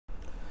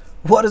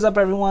What is up,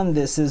 everyone?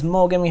 This is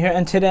Mo Gaming here,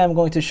 and today I'm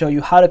going to show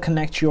you how to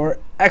connect your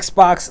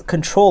Xbox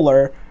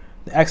controller,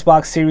 the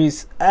Xbox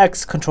Series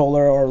X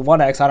controller or One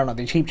X, I don't know,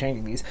 they keep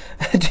changing these,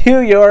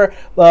 to your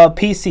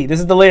PC. This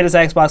is the latest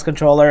Xbox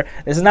controller.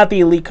 This is not the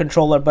Elite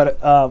controller,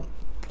 but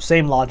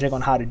same logic on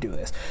how to do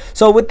this.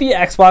 So with the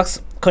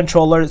Xbox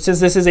controller,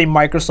 since this is a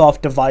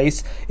Microsoft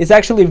device, it's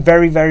actually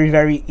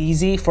very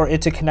easy for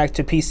it to connect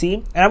to PC.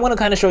 And I'm going to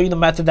kind of show you the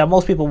method that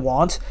most people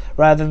want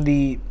rather than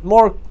the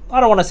more, I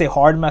don't want to say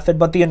hard method,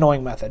 but the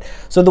annoying method.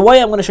 So the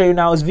way I'm going to show you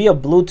now is via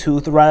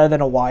Bluetooth rather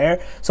than a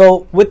wire.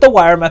 So with the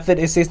wire method,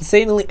 it's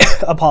insanely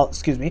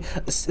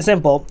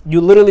simple.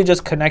 You literally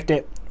just connect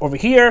it over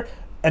here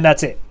and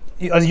that's it.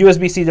 A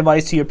USB-C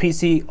device to your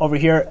PC over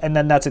here, and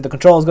then that's it. The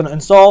controller is going to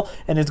install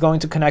and it's going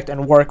to connect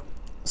and work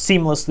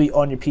seamlessly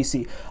on your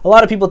PC. A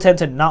lot of people tend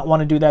to not want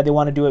to do that. They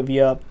want to do it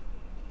via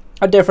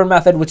a different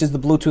method, which is the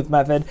Bluetooth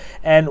method.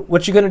 And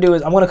what you're going to do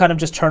is I'm going to kind of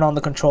just turn on the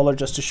controller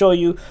just to show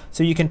you,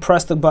 so you can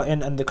press the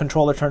button and the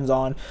controller turns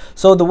on.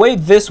 So the way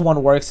this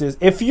one works is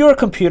if your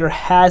computer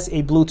has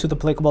a Bluetooth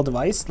applicable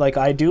device like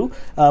I do,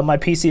 my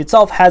PC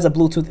itself has a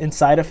Bluetooth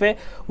inside of it.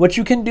 What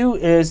you can do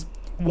is,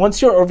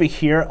 once you're over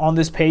here on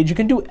this page, you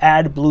can do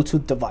add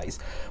Bluetooth device.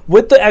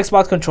 With the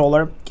Xbox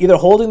controller, either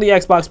holding the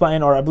Xbox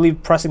button or I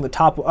believe pressing the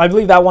top, I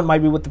believe that one might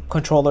be with the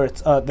controller,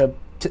 it's the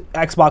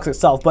Xbox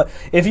itself, but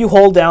if you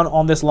hold down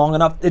on this long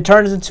enough, it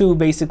turns into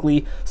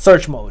basically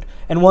search mode.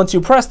 And once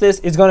you press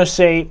this, it's going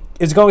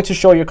to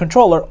show your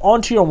controller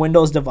onto your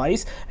Windows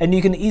device, and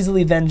you can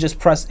easily then just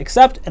press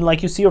accept. And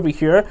like you see over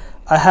here,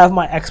 I have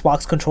my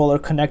Xbox controller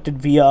connected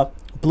via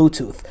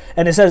Bluetooth,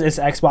 and it says it's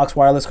Xbox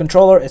wireless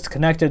controller, it's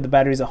connected, the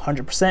battery is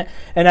 100%,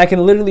 and I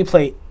can literally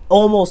play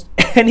almost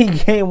any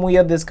game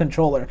via this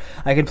controller.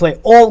 I can play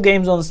all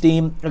games on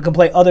Steam, I can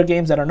play other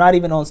games that are not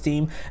even on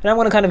Steam, and I'm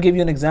going to kind of give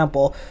you an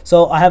example.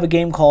 So I have a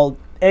game called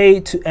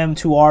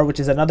A2M2R,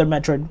 which is another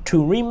Metroid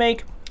 2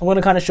 remake. I'm going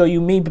to kind of show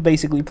you me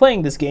basically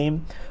playing this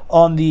game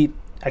on the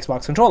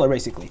Xbox controller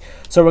basically.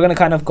 So we're going to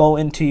kind of go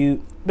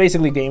into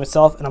basically the game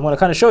itself, and I'm going to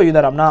kind of show you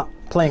that I'm not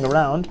playing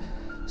around.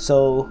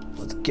 So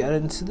let's get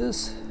into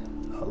this.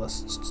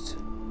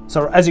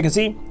 So as you can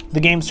see,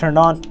 the game's turned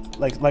on.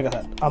 Like I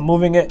said, I'm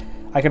moving it.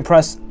 I can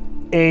press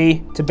A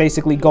to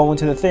basically go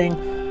into the thing.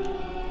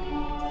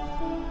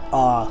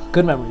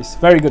 Good memories,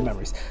 very good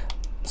memories.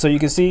 So you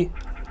can see,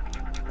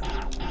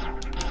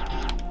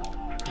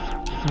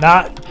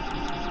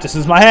 this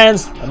is my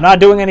hands. I'm not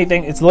doing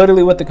anything. It's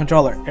literally with the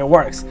controller. It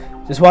works.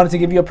 Just wanted to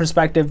give you a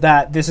perspective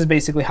that this is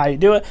basically how you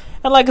do it.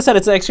 And like I said,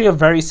 it's actually a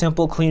very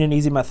simple, clean, and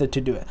easy method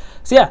to do it.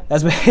 So yeah,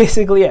 that's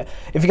basically it.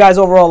 If you guys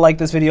overall like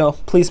this video,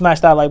 please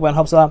smash that like button,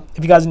 helps a lot.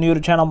 If you guys are new to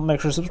the channel,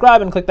 make sure to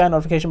subscribe and click that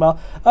notification bell.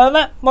 Other than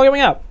that, Mo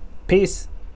Gaming out. Peace.